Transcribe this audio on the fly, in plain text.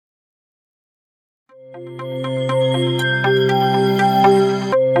Welcome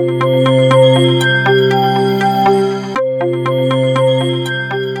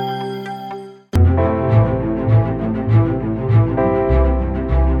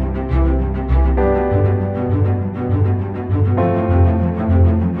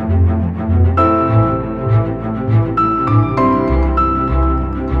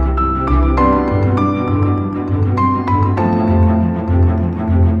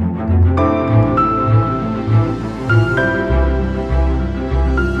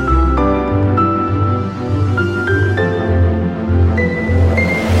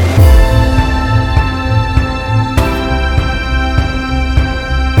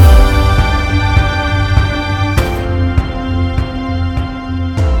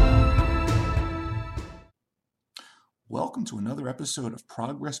to another episode of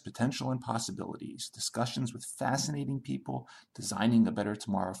Progress, Potential, and Possibilities, discussions with fascinating people designing a better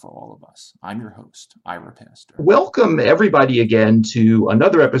tomorrow for all of us. I'm your host, Ira Pastor. Welcome, everybody, again to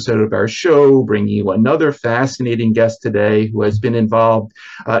another episode of our show, bringing you another fascinating guest today who has been involved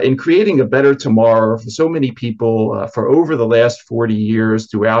in creating a better tomorrow for so many people for over the last 40 years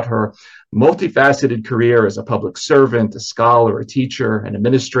throughout her multifaceted career as a public servant, a scholar, a teacher, an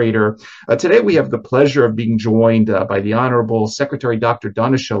administrator. Today, we have the pleasure of being joined by the Honorable Secretary Dr.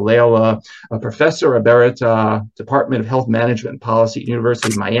 Donna Shalala, a professor emerita, Department of Health Management and Policy at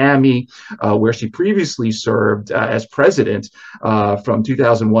University of Miami, where she previously served as president from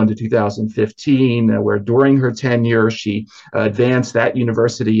 2001 to 2015, where during her tenure, she advanced that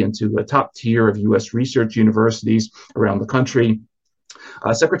university into a top tier of U.S. research universities around the country.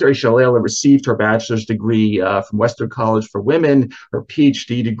 Secretary Shalala received her bachelor's degree from Western College for Women, her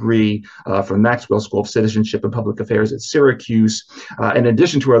PhD degree from Maxwell School of Citizenship and Public Affairs at Syracuse. In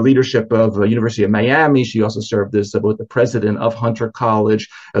addition to her leadership of the University of Miami, she also served as both the president of Hunter College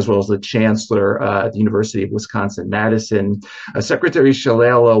as well as the chancellor at the University of Wisconsin-Madison. Secretary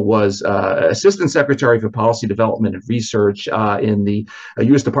Shalala was Assistant Secretary for Policy Development and Research in the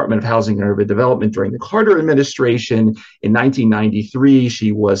U.S. Department of Housing and Urban Development during the Carter administration. In 1993,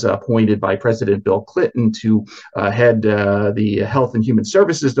 she was appointed by President Bill Clinton to head the Health and Human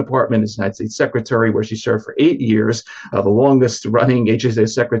Services Department as United States Secretary, where she served for 8 years, the longest running HSA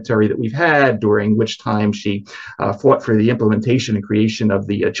secretary that we've had, during which time she fought for the implementation and creation of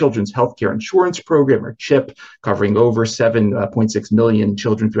the Children's Healthcare Insurance Program, or CHIP, covering over 7.6 million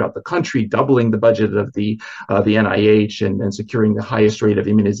children throughout the country, doubling the budget of the NIH and securing the highest rate of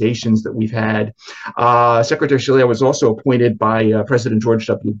immunizations that we've had. Secretary Shalala was also appointed by President George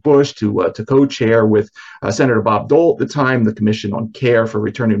W. Bush to co-chair with Senator Bob Dole at the time the Commission on Care for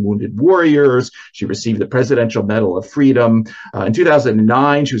Returned and Wounded Warriors. She received the Presidential Medal of Freedom. In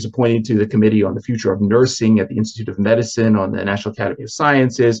 2009, she was appointed to the Committee on the Future of Nursing at the Institute of Medicine on the National Academy of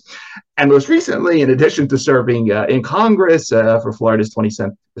Sciences. And most recently, in addition to serving in Congress for Florida's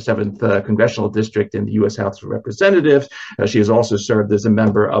 27th Congressional District in the U.S. House of Representatives, she has also served as a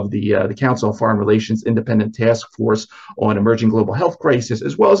member of the Council on Foreign Relations Independent Task Force on Emerging Global Health Crisis,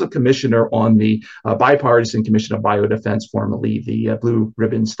 as well as a commissioner on the Bipartisan Commission of Biodefense, formerly the Blue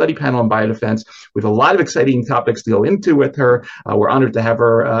Ribbon Study Panel on Biodefense. We have a lot of exciting topics to go into with her. We're honored to have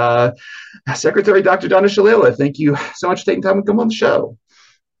her. Secretary Dr. Donna Shalala, thank you so much for taking time to come on the show.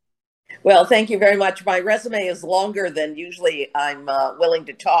 Well, thank you very much. My resume is longer than usually I'm willing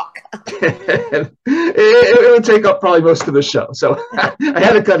to talk. It would take up probably most of the show, so I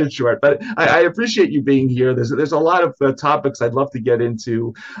had to cut it short. But I appreciate you being here. There's a lot of topics I'd love to get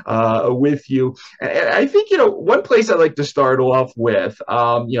into with you. And I think one place I'd like to start off with,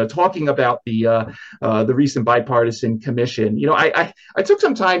 talking about the recent bipartisan commission. I took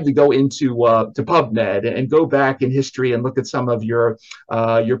some time to go into to PubMed and go back in history and look at some of your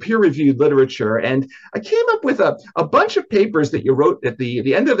peer-reviewed literature, and I came up with a bunch of papers that you wrote at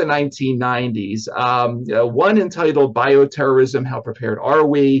the end of the 1990s. One entitled "Bioterrorism: How Prepared Are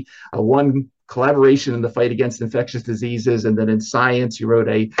We?" One, "Collaboration in the Fight Against Infectious Diseases," and then in Science you wrote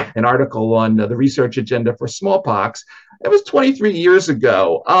an article on the research agenda for smallpox. It was 23 years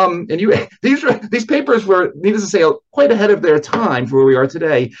ago, and these papers were, needless to say, quite ahead of their time for where we are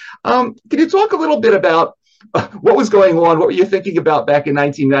today. Can you talk a little bit about what was going on? What were you thinking about back in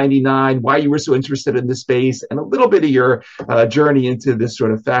 1999? Why you were so interested in this space, and a little bit of your journey into this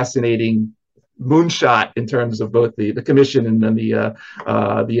sort of fascinating moonshot in terms of both the commission and then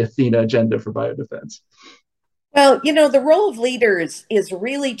the Athena agenda for biodefense. Well, the role of leaders is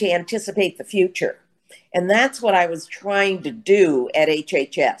really to anticipate the future, and that's what I was trying to do at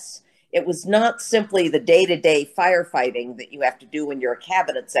HHS. It was not simply the day-to-day firefighting that you have to do when you're a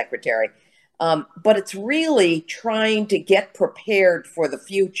cabinet secretary. But it's really trying to get prepared for the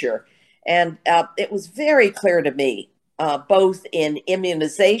future And it was very clear to me, both in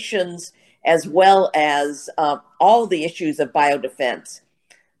immunizations as well as all the issues of biodefense.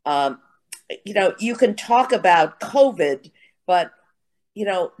 Um, you can talk about COVID, but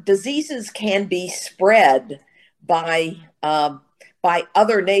diseases can be spread by by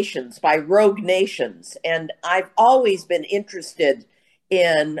other nations, by rogue nations, and I've always been interested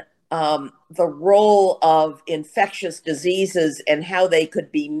in the role of infectious diseases and how they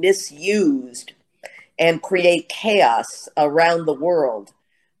could be misused and create chaos around the world.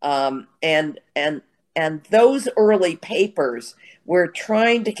 And those early papers were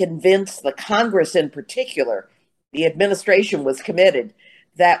trying to convince the Congress in particular, the administration was committed,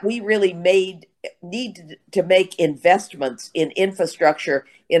 that we really need to make investments in infrastructure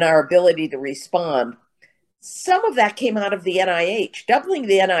in our ability to respond. Some of that came out of the NIH, doubling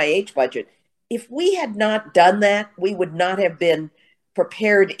the NIH budget. If we had not done that, we would not have been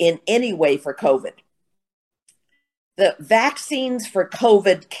prepared in any way for COVID. The vaccines for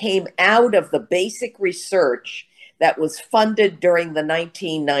COVID came out of the basic research that was funded during the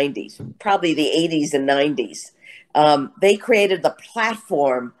 1990s, probably the 80s and 90s. They created the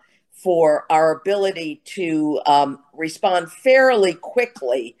platform for our ability to respond fairly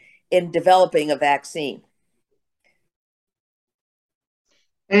quickly in developing a vaccine.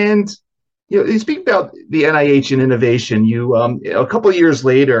 And you speak about the NIH and innovation. You a couple of years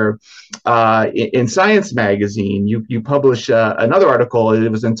later, in Science magazine, you publish another article. It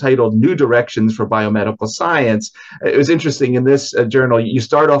was entitled "New Directions for Biomedical Science." It was interesting. In this journal, you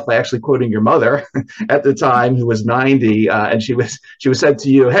start off by actually quoting your mother at the time, who was 90, and she was said to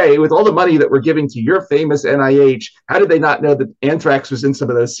you, "Hey, with all the money that we're giving to your famous NIH, how did they not know that anthrax was in some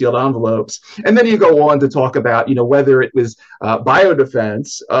of those sealed envelopes?" And then you go on to talk about whether it was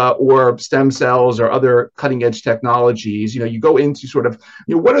biodefense or stem cells or other cutting edge technologies. You go into sort of,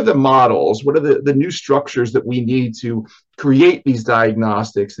 what are the models, what are the new structures that we need to create these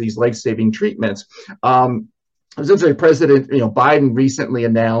diagnostics, these life-saving treatments. Essentially, President Biden recently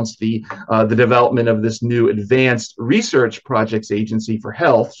announced the development of this new Advanced Research Projects Agency for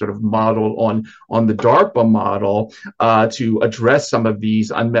Health, sort of modeled on the DARPA model, to address some of these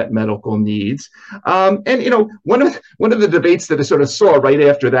unmet medical needs. And one of the debates that I sort of saw right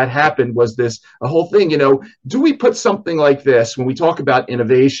after that happened was this whole thing. Do we put something like this, when we talk about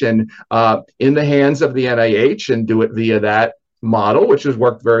innovation, in the hands of the NIH and do it via that model, which has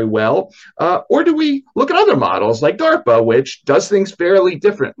worked very well, or do we look at other models like DARPA, which does things fairly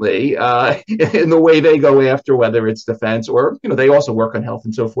differently in the way they go after whether it's defense or they also work on health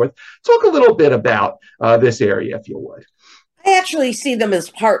and so forth? Talk a little bit about this area, if you would. I actually see them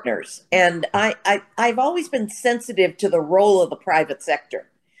as partners, and I've always been sensitive to the role of the private sector.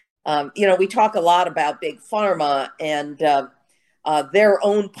 We talk a lot about big pharma and their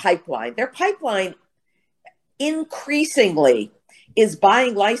own pipeline. Their pipeline increasingly is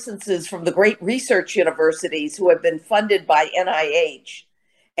buying licenses from the great research universities who have been funded by NIH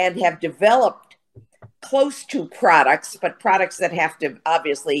and have developed close to products, but products that have to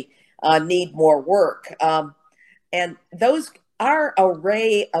obviously need more work. And those, our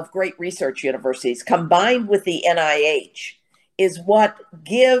array of great research universities combined with the NIH is what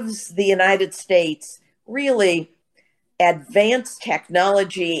gives the United States really advanced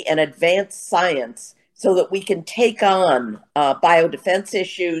technology and advanced science so that we can take on biodefense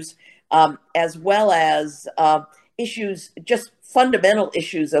issues, as well as issues, just fundamental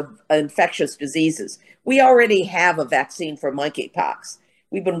issues of infectious diseases. We already have a vaccine for monkeypox.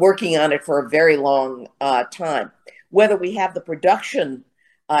 We've been working on it for a very long time. Whether we have the production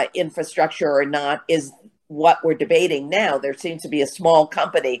infrastructure or not is what we're debating now. There seems to be a small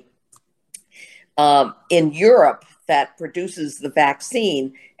company in Europe that produces the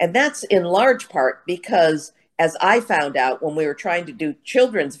vaccine. And that's in large part because, as I found out when we were trying to do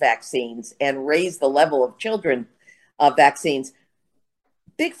children's vaccines and raise the level of children vaccines,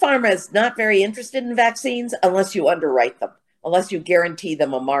 Big Pharma is not very interested in vaccines unless you underwrite them, unless you guarantee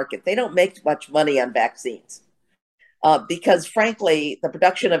them a market. They don't make much money on vaccines because, frankly, the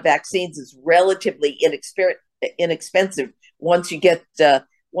production of vaccines is relatively inexpensive once you get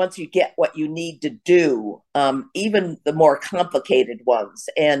what you need to do, even the more complicated ones.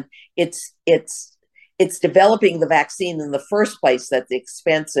 And it's developing the vaccine in the first place that's the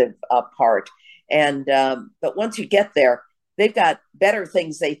expensive part. And but once you get there, they've got better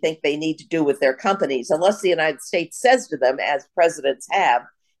things they think they need to do with their companies, unless the United States says to them, as presidents have,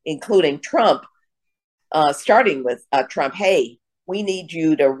 including Trump, starting with Trump, hey, we need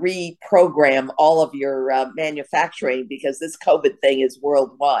you to reprogram all of your manufacturing because this COVID thing is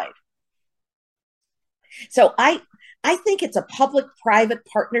worldwide. So I I think it's a public-private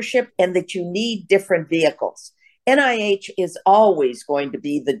partnership and that you need different vehicles. NIH is always going to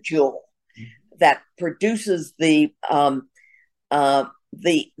be the jewel that produces the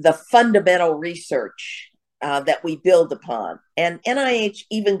fundamental research that we build upon. And NIH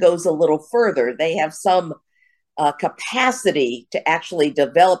even goes a little further. They have some capacity to actually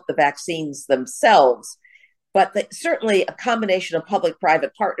develop the vaccines themselves, but certainly a combination of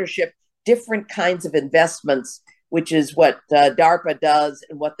public-private partnership, different kinds of investments, which is what DARPA does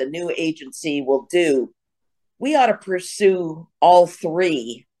and what the new agency will do. We ought to pursue all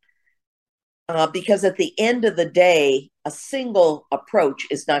three because at the end of the day, a single approach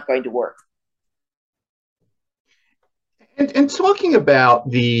is not going to work. And talking about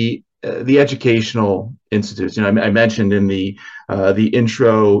the educational institutes, I mentioned in the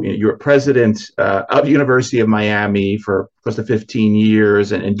intro, you're president of the University of Miami for close to 15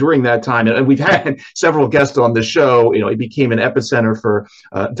 years, and during that time, and we've had several guests on the show. It became an epicenter for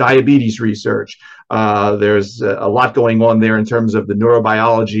diabetes research. There's a lot going on there in terms of the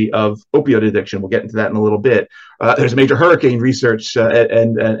neurobiology of opioid addiction. We'll get into that in a little bit. There's a major hurricane research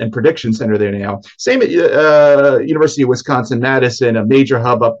and prediction center there now. Same at University of Wisconsin-Madison, a major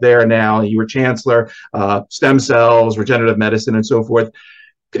hub up there now. You were chancellor, stem cells, regenerative medicine, and so forth.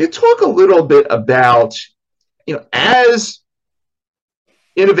 Could you talk a little bit about, as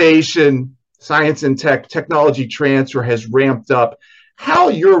innovation, science and technology transfer has ramped up, how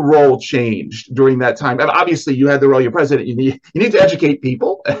your role changed during that time? And obviously, you had the role you're president. You need to educate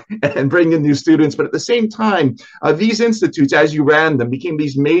people and bring in new students. But at the same time, these institutes, as you ran them, became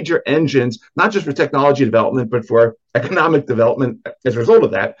these major engines, not just for technology development, but for economic development as a result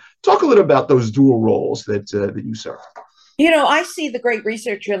of that. Talk a little about those dual roles that you serve. I see the great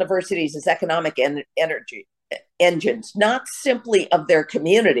research universities as economic energy engines, not simply of their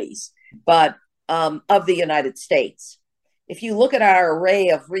communities, but of the United States. If you look at our array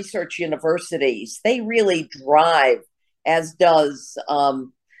of research universities, they really drive, as does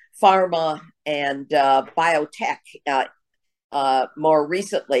pharma and biotech more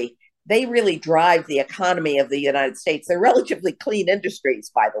recently, they really drive the economy of the United States. They're relatively clean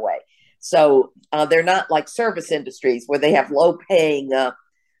industries, by the way. So they're not like service industries where they have more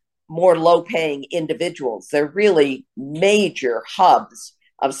low-paying individuals. They're really major hubs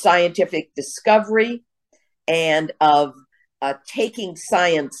of scientific discovery and of taking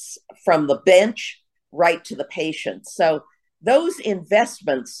science from the bench right to the patient. So those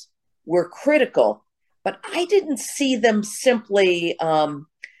investments were critical, but I didn't see them simply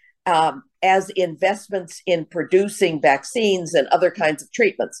as investments in producing vaccines and other kinds of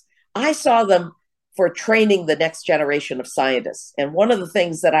treatments. I saw them for training the next generation of scientists. And one of the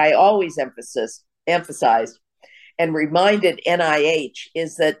things that I always emphasized and reminded NIH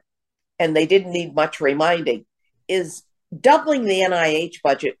is that, and they didn't need much reminding, is doubling the NIH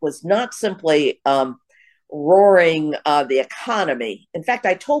budget was not simply roaring the economy. In fact,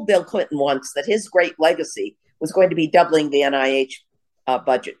 I told Bill Clinton once that his great legacy was going to be doubling the NIH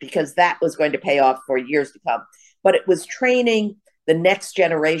budget because that was going to pay off for years to come. But it was training the next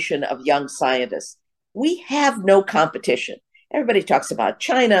generation of young scientists. We have no competition. Everybody talks about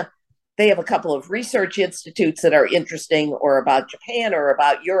China. They have a couple of research institutes that are interesting, or about Japan or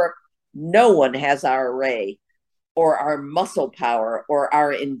about Europe. No one has our array or our muscle power or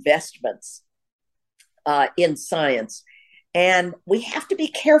our investments in science. And we have to be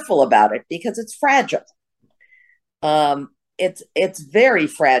careful about it because it's fragile. It's very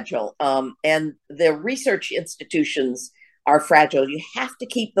fragile. And the research institutions are fragile. You have to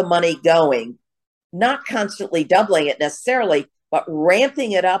keep the money going, not constantly doubling it necessarily, but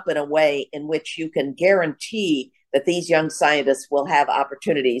ramping it up in a way in which you can guarantee that these young scientists will have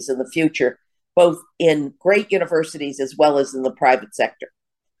opportunities in the future, both in great universities as well as in the private sector.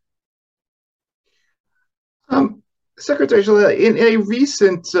 Secretary Shalala, in a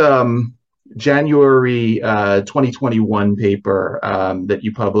recent January 2021 paper that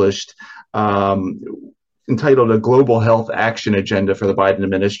you published, entitled "A Global Health Action Agenda for the Biden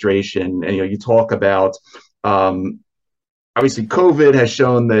Administration," and you talk about obviously COVID has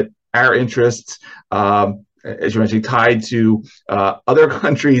shown that our interests, as you mentioned, tied to other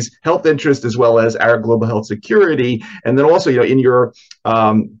countries' health interests as well as our global health security, and then also in your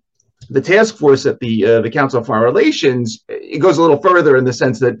the task force at the Council of Foreign Relations, it goes a little further in the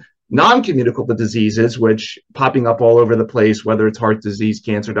sense that non-communicable diseases, which popping up all over the place, whether it's heart disease,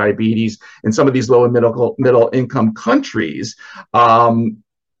 cancer, diabetes, in some of these low and middle income countries,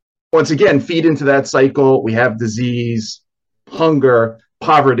 once again, feed into that cycle. We have disease, hunger,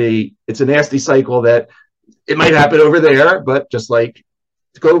 poverty. It's a nasty cycle that it might happen over there, but just like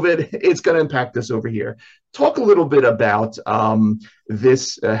COVID, it's going to impact us over here. talk a little bit about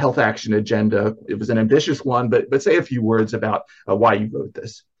this health action agenda. It was an ambitious one, but say a few words about why you wrote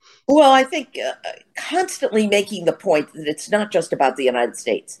this. Well, I think constantly making the point that it's not just about the United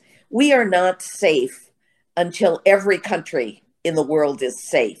States. We are not safe until every country in the world is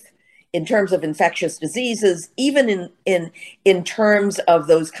safe in terms of infectious diseases, even in terms of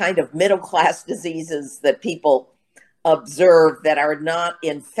those kind of middle class diseases that people observe that are not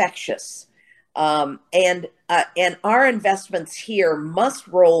infectious. And our investments here must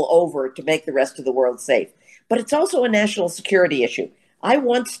roll over to make the rest of the world safe. But it's also a national security issue. I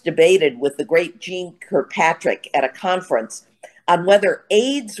once debated with the great Jeane Kirkpatrick at a conference on whether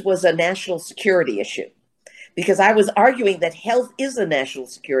AIDS was a national security issue, because I was arguing that health is a national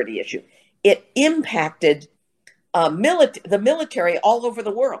security issue. It impacted the military all over the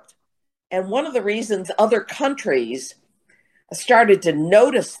world. And one of the reasons other countries started to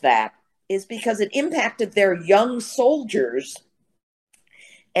notice that is because it impacted their young soldiers,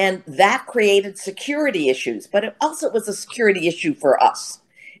 and that created security issues. But it also was a security issue for us,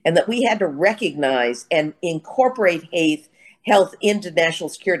 and that we had to recognize and incorporate health into national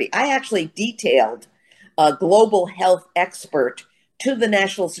security. I actually detailed a global health expert to the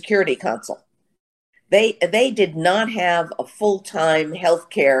National Security Council. They did not have a full-time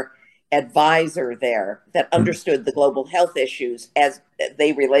healthcare advisor there that understood the global health issues as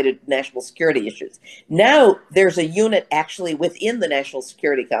they related to national security issues. Now there's a unit actually within the National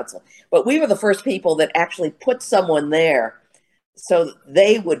Security Council, but we were the first people that actually put someone there so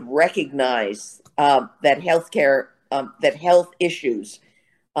they would recognize that health issues,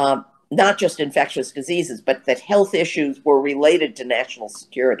 not just infectious diseases, but that health issues were related to national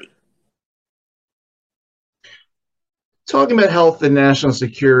security. Talking about health and national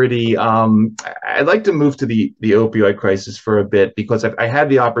security, I'd like to move to the opioid crisis for a bit, because I had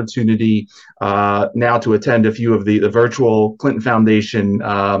the opportunity now to attend a few of the virtual Clinton Foundation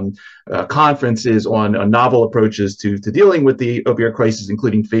conferences on novel approaches to dealing with the opioid crisis,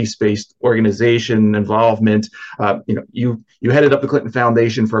 including faith-based organization involvement. You headed up the Clinton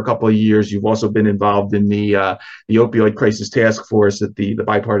Foundation for a couple of years. You've also been involved in the opioid crisis task force at the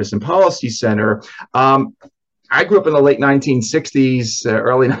Bipartisan Policy Center. I grew up in the late 1960s,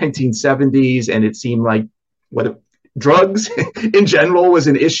 early 1970s, and it seemed like drugs in general was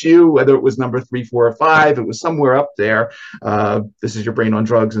an issue, whether it was number 3, 4, or 5, it was somewhere up there. This is your brain on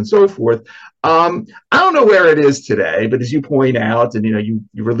drugs and so forth. I don't know where it is today, but as you point out, and you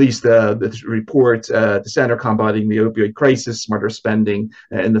released the report, the Center Combating the Opioid Crisis, Smarter Spending,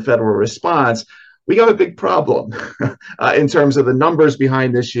 and the Federal Response. We got a big problem in terms of the numbers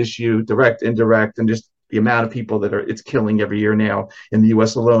behind this issue, direct, indirect, and just the amount of people that it's killing every year now in the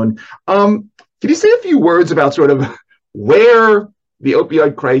U.S. alone. Can you say a few words about sort of where the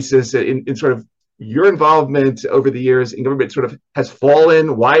opioid crisis, in sort of your involvement over the years in government, sort of has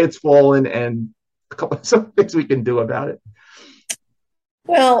fallen, why it's fallen, and some things we can do about it?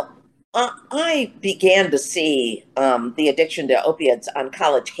 Well, I began to see the addiction to opiates on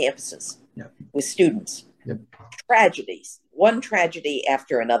college campuses with students. Tragedies, one tragedy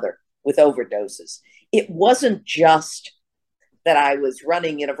after another with overdoses. It wasn't just that I was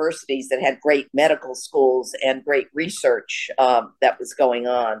running universities that had great medical schools and great research that was going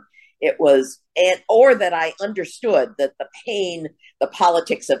on. It was, or that I understood that the pain, the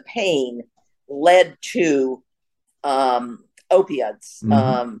politics of pain, led to opiates,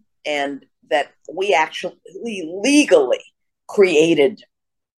 and that we actually legally created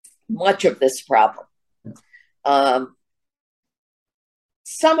much of this problem.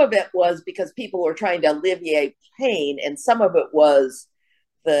 Some of it was because people were trying to alleviate pain, and some of it was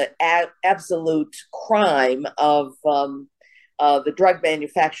the absolute crime of the drug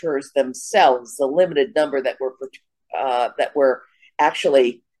manufacturers themselves, the limited number that were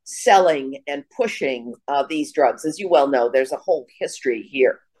actually selling and pushing these drugs. As you well know, there's a whole history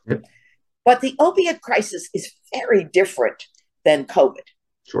here. Yep. But the opiate crisis is very different than COVID.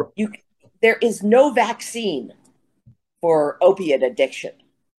 Sure. There is no vaccine for opiate addiction.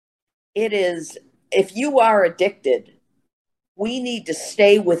 It is, if you are addicted, we need to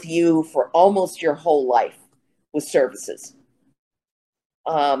stay with you for almost your whole life with services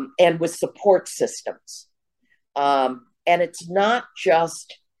and with support systems. And it's not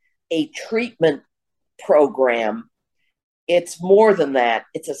just a treatment program. It's more than that.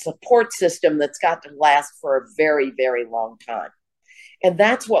 It's a support system that's got to last for a very, very long time. And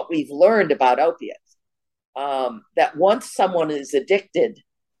that's what we've learned about opiates. That once someone is addicted,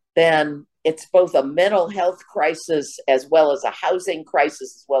 then it's both a mental health crisis, as well as a housing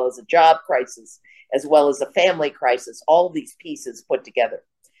crisis, as well as a job crisis, as well as a family crisis, all these pieces put together.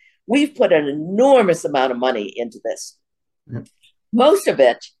 We've put an enormous amount of money into this. Yep. Most of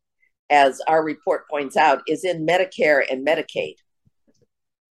it, as our report points out, is in Medicare and Medicaid.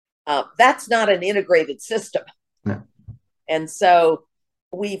 That's not an integrated system. Yeah. And so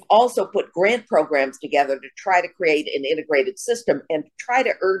we've also put grant programs together to try to create an integrated system and try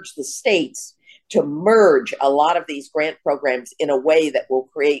to urge the states to merge a lot of these grant programs in a way that will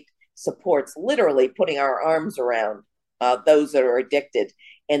create supports, literally putting our arms around those that are addicted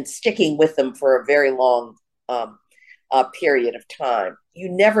and sticking with them for a very long period of time. You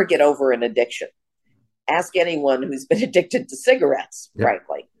never get over an addiction. Ask anyone who's been addicted to cigarettes, Yep.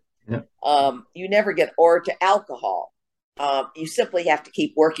 frankly. Yep. You never get, or to alcohol. You simply have to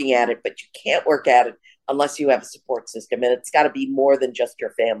keep working at it, but you can't work at it unless you have a support system, and it's got to be more than just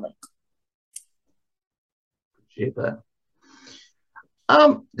your family. Appreciate that.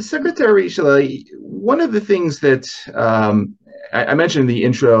 Secretary Shillelagh, one of the things that I mentioned in the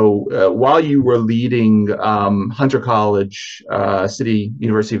intro, while you were leading Hunter College, City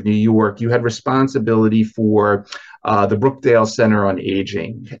University of New York, you had responsibility for the Brookdale Center on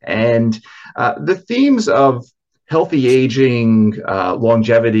Aging. And the themes of healthy aging,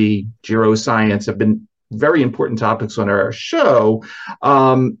 longevity, geroscience have been very important topics on our show.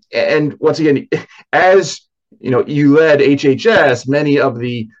 And once again, as you led HHS, many of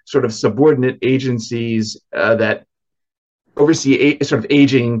the sort of subordinate agencies that oversee sort of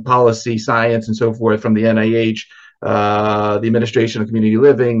aging policy, science, and so forth from the NIH, the Administration of Community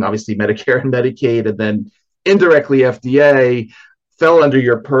Living, obviously Medicare and Medicaid, and then indirectly FDA fell under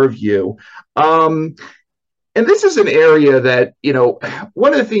your purview. And this is an area that,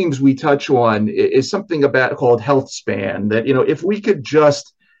 one of the themes we touch on is something about called health span, that, if we could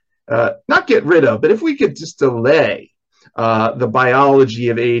just not get rid of, but if we could just delay the biology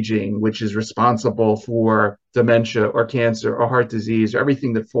of aging, which is responsible for dementia or cancer or heart disease or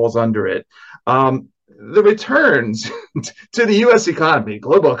everything that falls under it, the returns to the U.S. economy,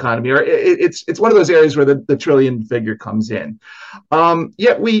 global economy, it's one of those areas where the trillion figure comes in.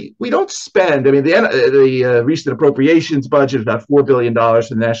 Yet we don't spend. I mean, the recent appropriations budget is about $4 billion for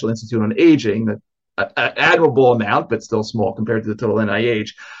the National Institute on Aging, an admirable amount, but still small compared to the total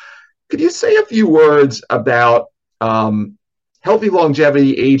NIH. Could you say a few words about healthy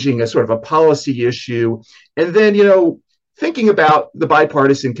longevity, aging as sort of a policy issue, and then, thinking about the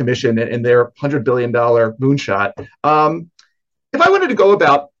bipartisan commission and their $100 billion moonshot? If I wanted to go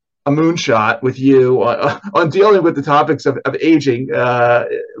about a moonshot with you on dealing with the topics of aging,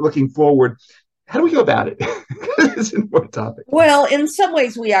 looking forward, how do we go about it? It's an important topic. Well, in some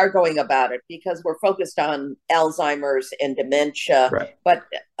ways we are going about it because we're focused on Alzheimer's and dementia, right.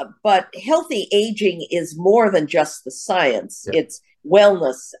 But healthy aging is more than just the science. Yeah. It's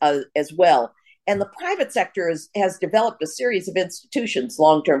wellness as well. And the private sector has developed a series of institutions,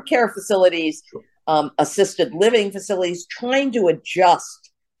 long-term care facilities, sure. Assisted living facilities, trying to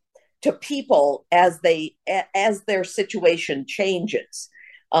adjust to people as their situation changes.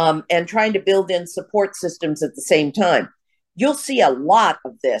 And trying to build in support systems at the same time. You'll see a lot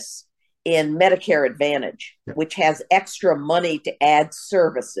of this in Medicare Advantage, which has extra money to add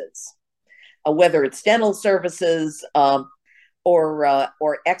services, whether it's dental services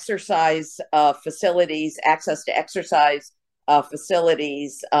or exercise facilities, access to exercise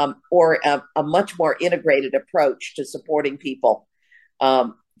facilities, or a much more integrated approach to supporting people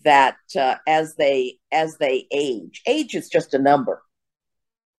that as they age. Age is just a number.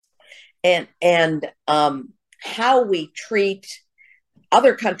 And how we treat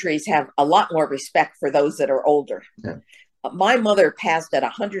other countries have a lot more respect for those that are older. Yeah. My mother passed at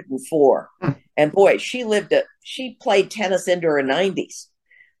 104, and boy, she played tennis into her 90s.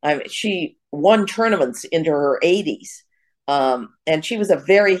 She won tournaments into her 80s, and she was a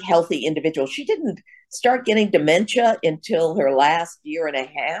very healthy individual. She didn't start getting dementia until her last year and a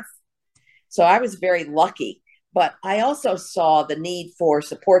half, so I was very lucky. But I also saw the need for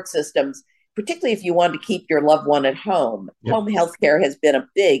support systems, particularly if you want to keep your loved one at home. Yep. Home health care has been a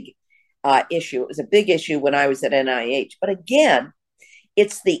big issue. It was a big issue when I was at NIH. But again,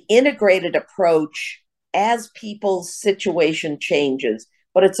 it's the integrated approach as people's situation changes.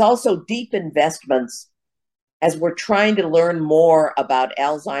 But it's also deep investments as we're trying to learn more about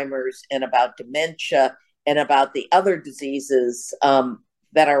Alzheimer's and about dementia and about the other diseases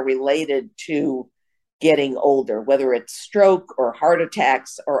that are related to getting older, whether it's stroke or heart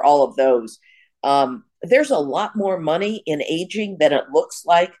attacks or all of those. There's a lot more money in aging than it looks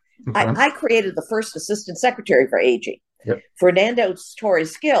like. Okay. I created the first assistant secretary for aging. Yep. Fernando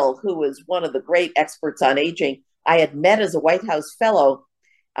Torres-Gil, who was one of the great experts on aging, I had met as a White House fellow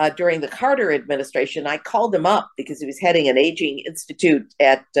during the Carter administration. I called him up because he was heading an aging institute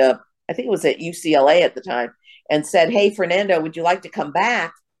at, I think it was at UCLA at the time, and said, "Hey, Fernando, would you like to come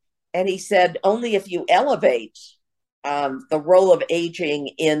back?" And he said, "Only if you elevate the role of aging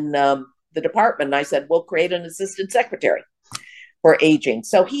in the department." And I said, "We'll create an assistant secretary for aging."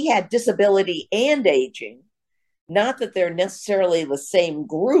 So he had disability and aging. Not that they're necessarily the same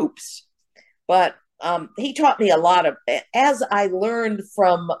groups, but he taught me a lot of, as I learned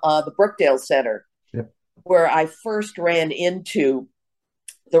from the Brookdale Center, yep, where I first ran into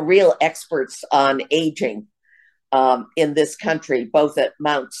the real experts on aging in this country, both at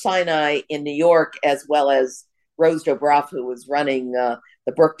Mount Sinai in New York, as well as Rose Dobroff, who was running the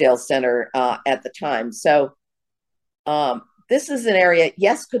Brookdale Center at the time. So this is an area,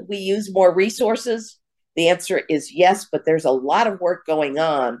 yes, could we use more resources? The answer is yes, but there's a lot of work going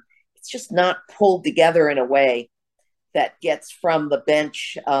on. It's just not pulled together in a way that gets from the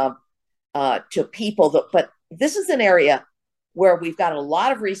bench to people. But this is an area where we've got a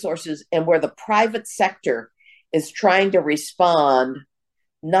lot of resources and where the private sector is trying to respond,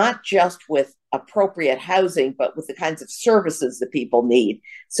 not just with appropriate housing, but with the kinds of services that people need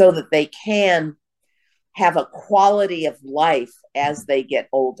so that they can have a quality of life as they get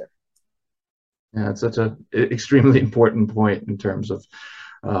older. Yeah, it's such an extremely important point in terms of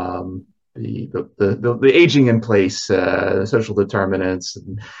the aging in place, social determinants.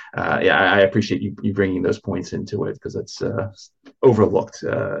 And, yeah, I appreciate you bringing those points into it because it's overlooked,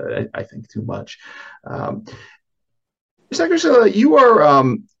 I think, too much. Secretary,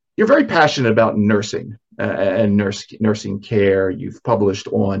 you're very passionate about nursing and nursing care. You've published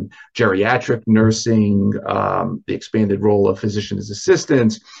on geriatric nursing, the expanded role of physicians'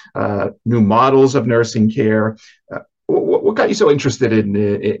 assistants, new models of nursing care. What got you so interested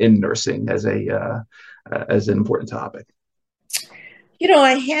in nursing as an important topic? You know,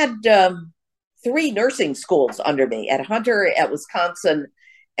 I had 3 nursing schools under me at Hunter, at Wisconsin,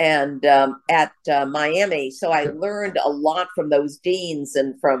 and at Miami. So I learned a lot from those deans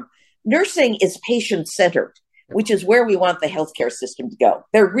and from nursing is patient-centered, which is where we want the healthcare system to go.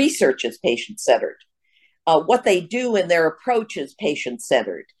 Their research is patient-centered. What they do in their approach is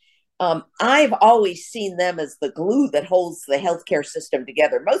patient-centered. I've always seen them as the glue that holds the healthcare system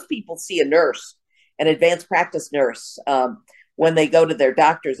together. Most people see a nurse, an advanced practice nurse, when they go to their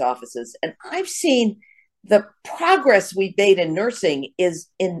doctor's offices. And I've seen the progress we've made in nursing is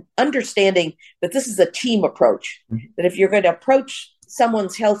in understanding that this is a team approach, that if you're going to approach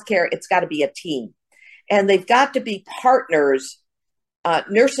someone's healthcare, it's got to be a team. And they've got to be partners.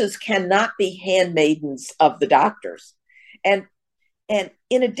 Nurses cannot be handmaidens of the doctors. And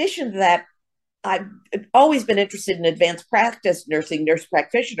in addition to that, I've always been interested in advanced practice nursing, nurse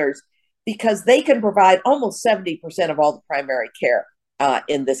practitioners, because they can provide almost 70% of all the primary care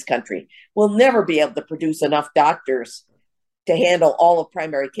in this country. We'll never be able to produce enough doctors to handle all of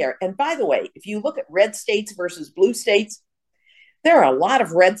primary care. And by the way, if you look at red states versus blue states, there are a lot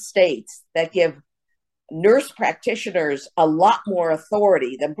of red states that give nurse practitioners a lot more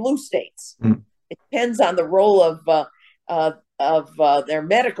authority than blue states. It depends on the role of their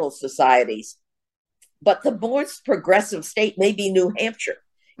medical societies. But the most progressive state may be New Hampshire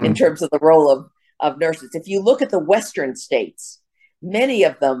in terms of the role of nurses. If you look at the Western states, many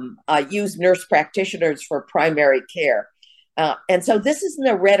of them use nurse practitioners for primary care. And so this isn't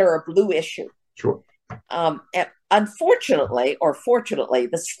a red or a blue issue. Sure. Unfortunately, or fortunately,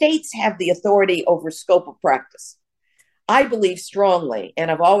 the states have the authority over scope of practice. I believe strongly, and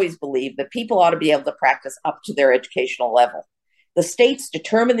I've always believed, that people ought to be able to practice up to their educational level. The states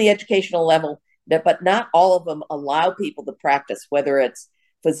determine the educational level, but not all of them allow people to practice, whether it's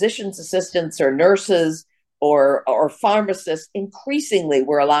physician's assistants or nurses or pharmacists. Increasingly,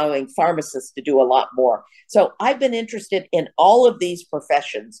 we're allowing pharmacists to do a lot more. So I've been interested in all of these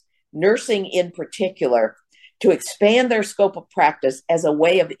professions, nursing in particular, to expand their scope of practice as a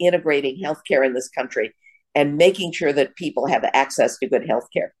way of integrating healthcare in this country and making sure that people have access to good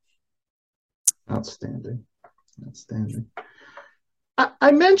healthcare. Outstanding.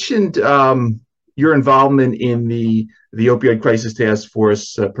 I mentioned your involvement in the opioid crisis task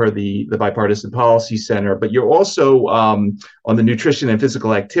force per the Bipartisan Policy Center, but you're also on the nutrition and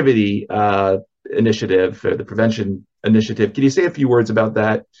physical activity initiative, the prevention initiative. Can you say a few words about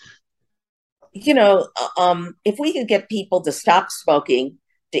that? You know, if we could get people to stop smoking,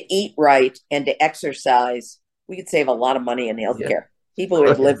 to eat right, and to exercise, we could save a lot of money in healthcare. Yeah. People who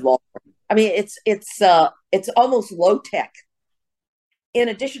would live longer. I mean, it's almost low tech. In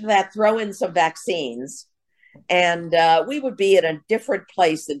addition to that, throw in some vaccines, and we would be in a different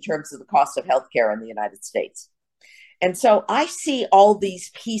place in terms of the cost of healthcare in the United States. And so I see all these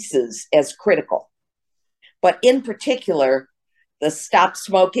pieces as critical, but in particular, the stop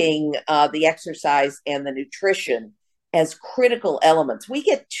smoking, the exercise, and the nutrition as critical elements. We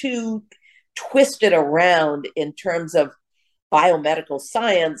get too twisted around in terms of biomedical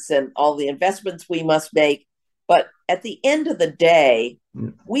science and all the investments we must make. But at the end of the day,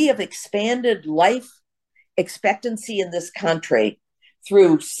 we have expanded life expectancy in this country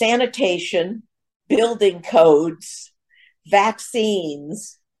through sanitation, building codes,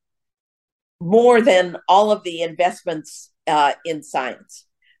 vaccines, more than all of the investments in science.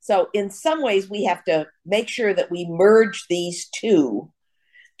 So in some ways, we have to make sure that we merge these two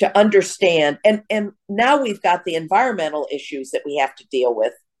to understand. And now we've got the environmental issues that we have to deal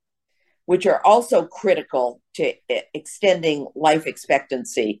with, which are also critical to extending life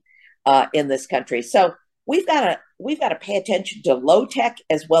expectancy in this country. So we've got to pay attention to low tech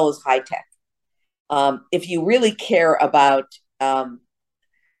as well as high tech. If you really care about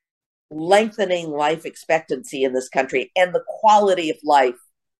lengthening life expectancy in this country and the quality of life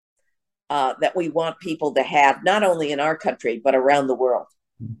that we want people to have, not only in our country, but around the world.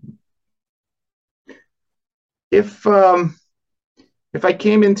 If I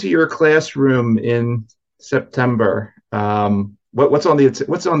came into your classroom in September, what's on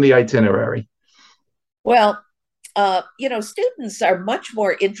the itinerary? Well, students are much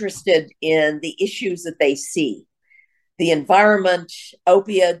more interested in the issues that they see, the environment,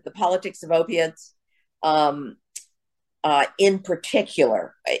 the politics of opiates. In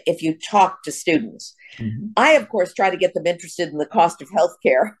particular, if you talk to students, I, of course, try to get them interested in the cost of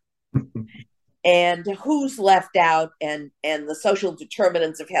healthcare and who's left out and the social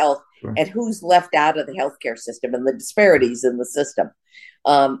determinants of health, sure, and who's left out of the healthcare system and the disparities in the system,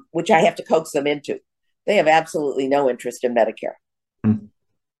 which I have to coax them into. They have absolutely no interest in Medicare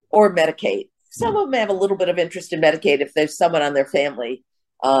or Medicaid. Some of them have a little bit of interest in Medicaid if there's someone on their family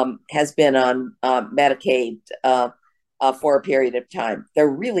has been on Medicaid for a period of time. They're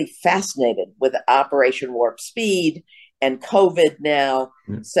really fascinated with Operation Warp Speed and COVID now.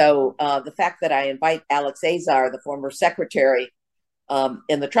 So the fact that I invite Alex Azar, the former secretary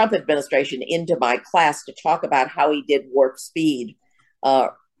in the Trump administration, into my class to talk about how he did Warp Speed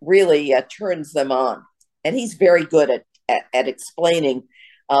really turns them on. And he's very good at explaining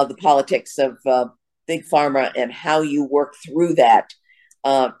the politics of big pharma and how you work through that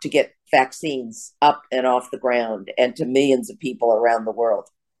to get vaccines up and off the ground and to millions of people around the world.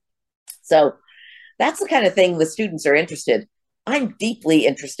 So that's the kind of thing the students are interested. I'm deeply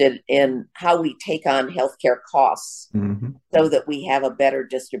interested in how we take on healthcare costs so that we have a better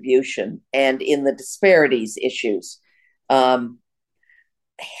distribution, and in the disparities issues.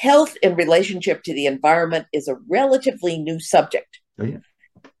 Health in relationship to the environment is a relatively new subject. Oh, yeah.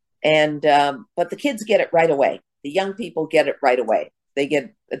 And but the kids get it right away. The young people get it right away. They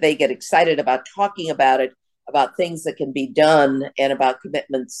get excited about talking about it, about things that can be done, and about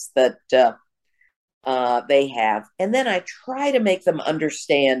commitments that they have. And then I try to make them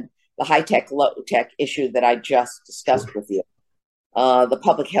understand the high-tech, low-tech issue that I just discussed with you, the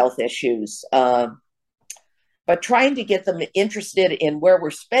public health issues, but trying to get them interested in where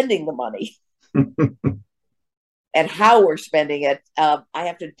we're spending the money and how we're spending it. I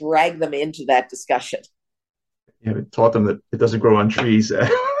have to drag them into that discussion. Yeah, we taught them that it doesn't grow on trees.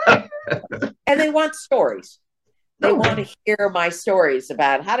 And they want stories. They want to hear my stories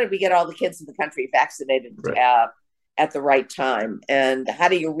about how did we get all the kids in the country vaccinated at the right time, and how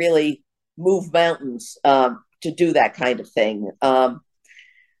do you really move mountains to do that kind of thing.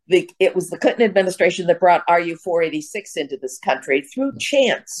 It was the Clinton administration that brought RU-486 into this country through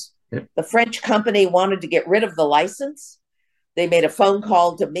chance. Yep. The French company wanted to get rid of the license. They made a phone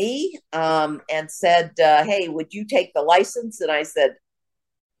call to me and said, hey, would you take the license? And I said,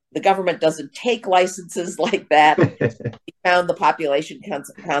 the government doesn't take licenses like that. He found the Population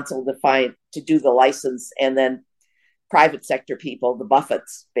Council to do the license, and then private sector people, the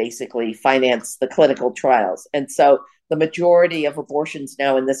Buffetts, basically finance the clinical trials. And so the majority of abortions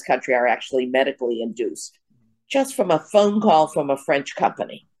now in this country are actually medically induced, just from a phone call from a French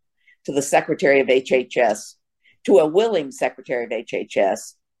company to the Secretary of HHS, to a willing Secretary of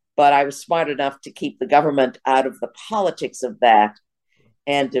HHS. But I was smart enough to keep the government out of the politics of that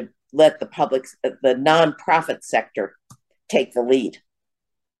and to let the nonprofit sector take the lead.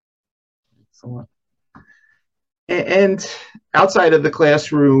 Excellent. And outside of the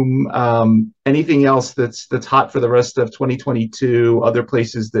classroom, anything else that's hot for the rest of 2022? Other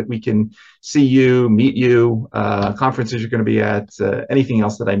places that we can see you, meet you, conferences you're going to be at? Anything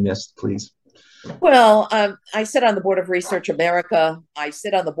else that I missed, please? Well, I sit on the board of Research America. I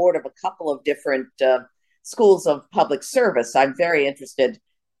sit on the board of a couple of different schools of public service. I'm very interested.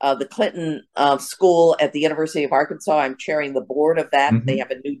 The Clinton School at the University of Arkansas, I'm chairing the board of that. Mm-hmm. They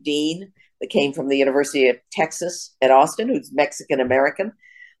have a new dean that came from the University of Texas at Austin, who's Mexican American,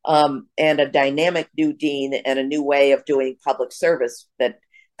 and a dynamic new dean and a new way of doing public service that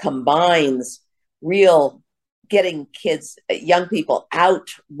combines real getting kids, young people out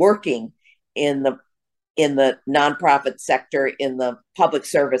working in the nonprofit sector, in the public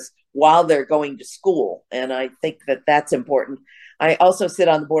service while they're going to school. And I think that that's important. I also sit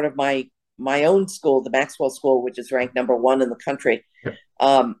on the board of my own school, the Maxwell School, which is ranked #1 in the country,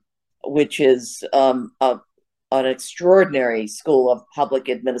 which is an extraordinary school of public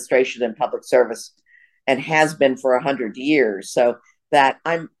administration and public service, and has been for 100 years. So that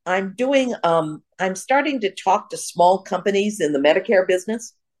I'm starting to talk to small companies in the Medicare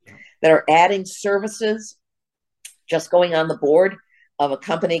business that are adding services. Just going on the board of a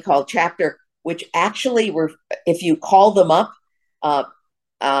company called Chapter, which actually, if you call them up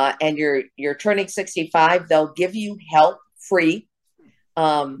and you're turning 65, they'll give you help free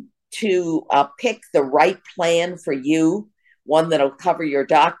to pick the right plan for you, one that'll cover your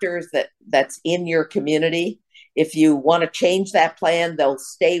doctors that's in your community. If you want to change that plan, they'll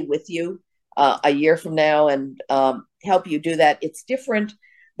stay with you a year from now and help you do that. It's different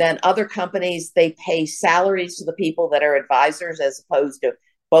than other companies. They pay salaries to the people that are advisors as opposed to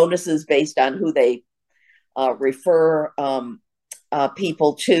bonuses based on who they refer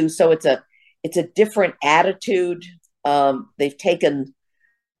people to. So it's a different attitude. They've taken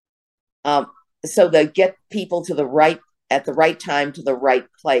so they get people at the right time to the right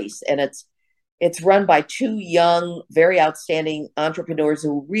place, and it's run by 2 young, very outstanding entrepreneurs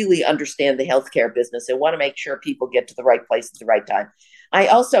who really understand the healthcare business and want to make sure people get to the right place at the right time. I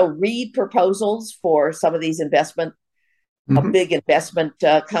also read proposals for some of these a big investment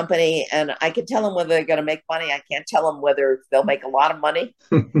company, and I can tell them whether they're going to make money. I can't tell them whether they'll make a lot of money,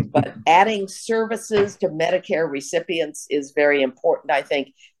 but adding services to Medicare recipients is very important, I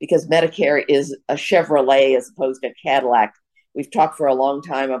think, because Medicare is a Chevrolet as opposed to a Cadillac. We've talked for a long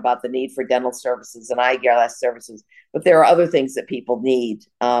time about the need for dental services and eyeglass services, but there are other things that people need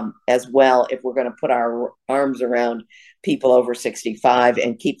as well if we're going to put our arms around people over 65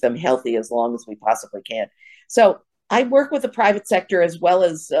 and keep them healthy as long as we possibly can. So I work with the private sector as well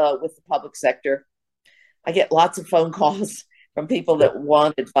as with the public sector. I get lots of phone calls from people that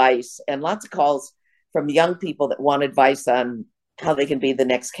want advice, and lots of calls from young people that want advice on how they can be the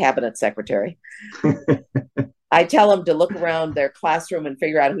next cabinet secretary. I tell them to look around their classroom and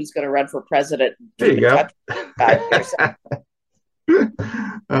figure out who's going to run for president. There you go.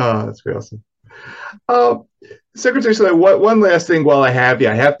 Oh, that's awesome. Secretary Slay, one last thing while I have you,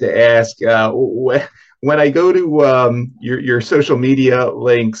 I have to ask, when I go to your social media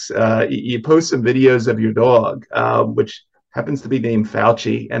links, you post some videos of your dog, which happens to be named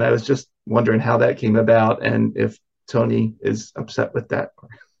Fauci, and I was just wondering how that came about and if Tony is upset with that.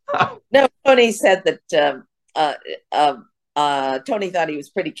 No, Tony said that Tony thought he was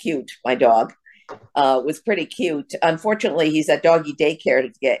pretty cute. My dog was pretty cute. Unfortunately, he's at doggy daycare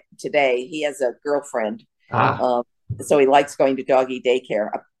today. He has a girlfriend. So he likes going to doggy daycare,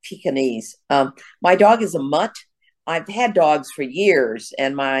 a Pekingese. My dog is a mutt. I've had dogs for years,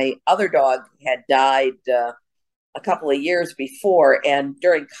 and my other dog had died a couple of years before. And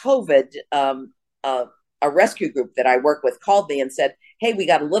during COVID, a rescue group that I work with called me and said, "Hey, we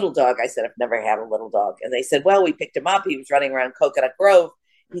got a little dog." I said, "I've never had a little dog." And they said, "Well, we picked him up. He was running around Coconut Grove.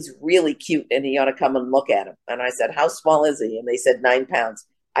 He's really cute, and you ought to come and look at him." And I said, "How small is he?" And they said 9 pounds.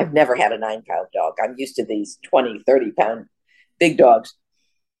 I've never had a 9-pound dog. I'm used to these 20, 30-pound big dogs.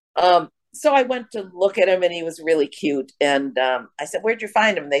 So I went to look at him, and he was really cute. And I said, "Where'd you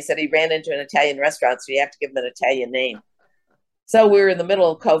find him?" And they said he ran into an Italian restaurant, so you have to give him an Italian name. So we were in the middle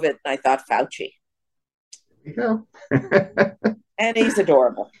of COVID, and I thought Fauci. There you go. And he's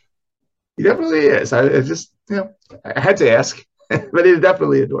adorable. He definitely is. I just, I had to ask, but he's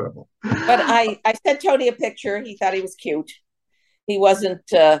definitely adorable. But I sent Tony a picture. He thought he was cute. He wasn't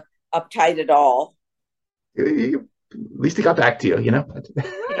uptight at all. At least he got back to you, You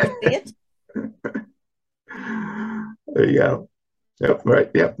see it? There you go. Yep, right.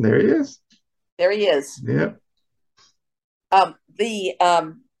 Yep, there he is. There he is. Yep.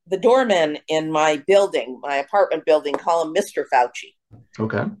 The doormen in my building, my apartment building, call him Mr. Fauci.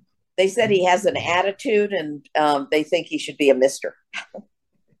 Okay. They said he has an attitude, and they think he should be a Mister.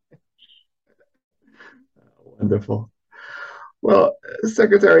 Wonderful. Well,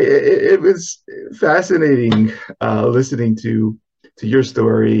 Secretary, it was fascinating listening to your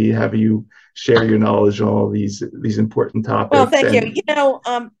story, have you share your knowledge on all these important topics. Well, thank you. You know,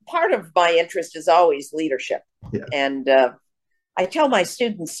 part of my interest is always leadership. Yeah. And I tell my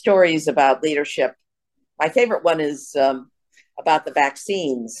students stories about leadership. My favorite one is about the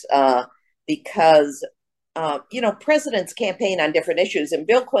vaccines because, you know, presidents campaign on different issues. And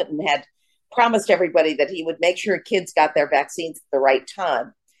Bill Clinton had promised everybody that he would make sure kids got their vaccines at the right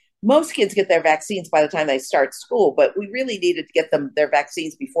time. Most kids get their vaccines by the time they start school, but we really needed to get them their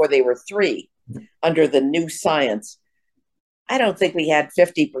vaccines before they were 3 under the new science. I don't think we had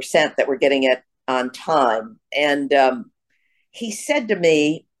 50% that were getting it on time. And he said to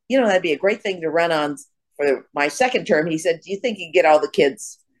me, you know, that'd be a great thing to run on for my second term. He said, do you think you can get all the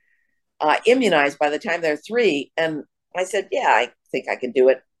kids immunized by the time they're 3? And I said, yeah, I think I can do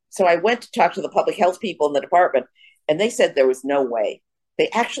it. So I went to talk to the public health people in the department, and they said there was no way. They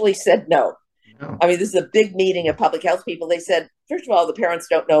actually said no. No. I mean, this is a big meeting of public health people. They said, first of all, the parents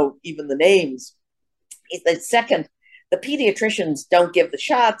don't know even the names. He said, second, the pediatricians don't give the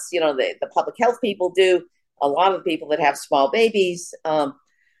shots. You know, the public health people do. A lot of the people that have small babies don't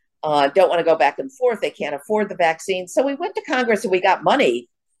want to go back and forth. They can't afford the vaccine. So we went to Congress and we got money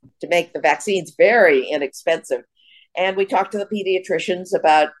to make the vaccines very inexpensive. And we talked to the pediatricians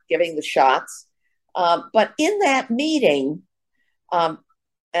about giving the shots. But in that meeting,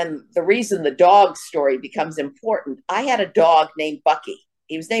 and the reason the dog story becomes important, I had a dog named Bucky.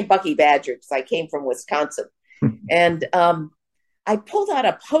 He was named Bucky Badger because I came from Wisconsin. And I pulled out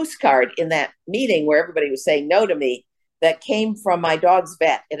a postcard in that meeting where everybody was saying no to me that came from my dog's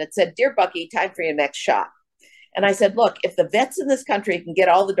vet. And it said, "Dear Bucky, time for your next shot." And I said, look, if the vets in this country can get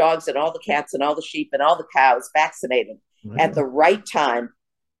all the dogs and all the cats and all the sheep and all the cows vaccinated at the right time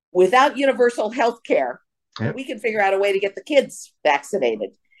without universal health care, we can figure out a way to get the kids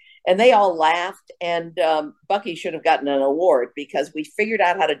vaccinated. And they all laughed. And Bucky should have gotten an award because we figured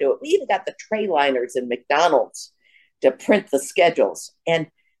out how to do it. We even got the tray liners in McDonald's to print the schedules. And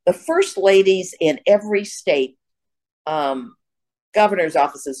the first ladies in every state governor's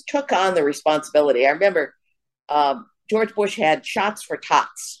offices took on the responsibility. I remember George Bush had shots for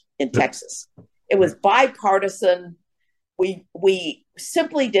tots in Texas. It was bipartisan. We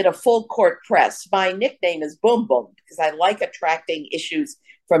simply did a full court press. My nickname is Boom Boom because I like attracting issues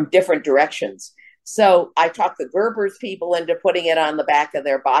from different directions. So I talked the Gerber's people into putting it on the back of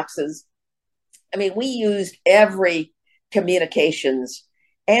their boxes. I mean, we used every communications,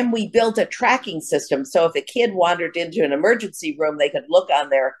 and we built a tracking system. So if a kid wandered into an emergency room, they could look on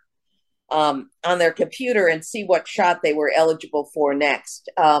their computer and see what shot they were eligible for next.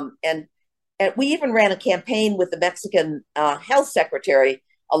 And we even ran a campaign with the Mexican health secretary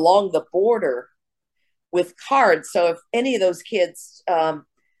along the border with cards. So if any of those kids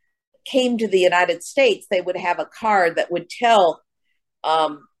came to the United States, they would have a card that would tell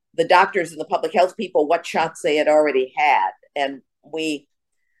the doctors and the public health people what shots they had already had. And we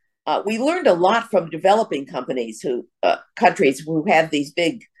learned a lot from developing countries who have these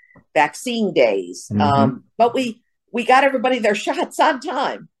big vaccine days. Mm-hmm. But we got everybody their shots on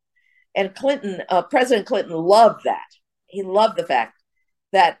time. And President Clinton loved that. He loved the fact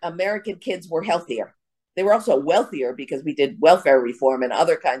that American kids were healthier. They were also wealthier because we did welfare reform and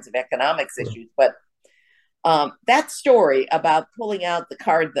other kinds of economics issues. But that story about pulling out the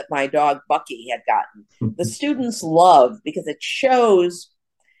card that my dog Bucky had gotten, the students loved because it shows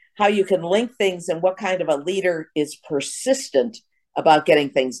how you can link things and what kind of a leader is persistent about getting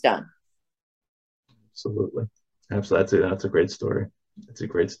things done. Absolutely. That's a great story. It's a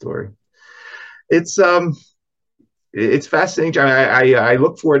great story. It's fascinating. I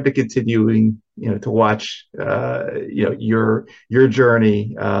look forward to continuing, to watch, your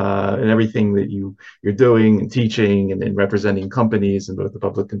journey and everything that you're doing and teaching and representing companies in both the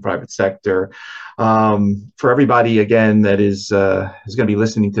public and private sector. For everybody, again, that is going to be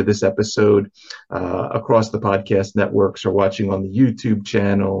listening to this episode across the podcast networks or watching on the YouTube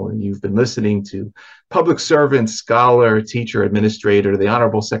channel, and you've been listening to public servant, scholar, teacher, administrator, the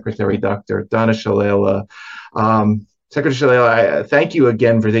Honorable Secretary Dr. Donna Shalala. Secretary Shalala, I thank you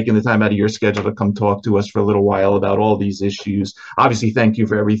again for taking the time out of your schedule to come talk to us for a little while about all these issues. Obviously, thank you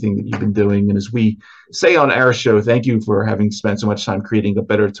for everything that you've been doing. And as we say on our show, thank you for having spent so much time creating a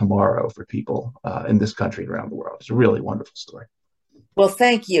better tomorrow for people in this country and around the world. It's a really wonderful story. Well,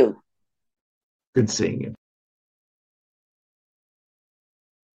 thank you. Good seeing you.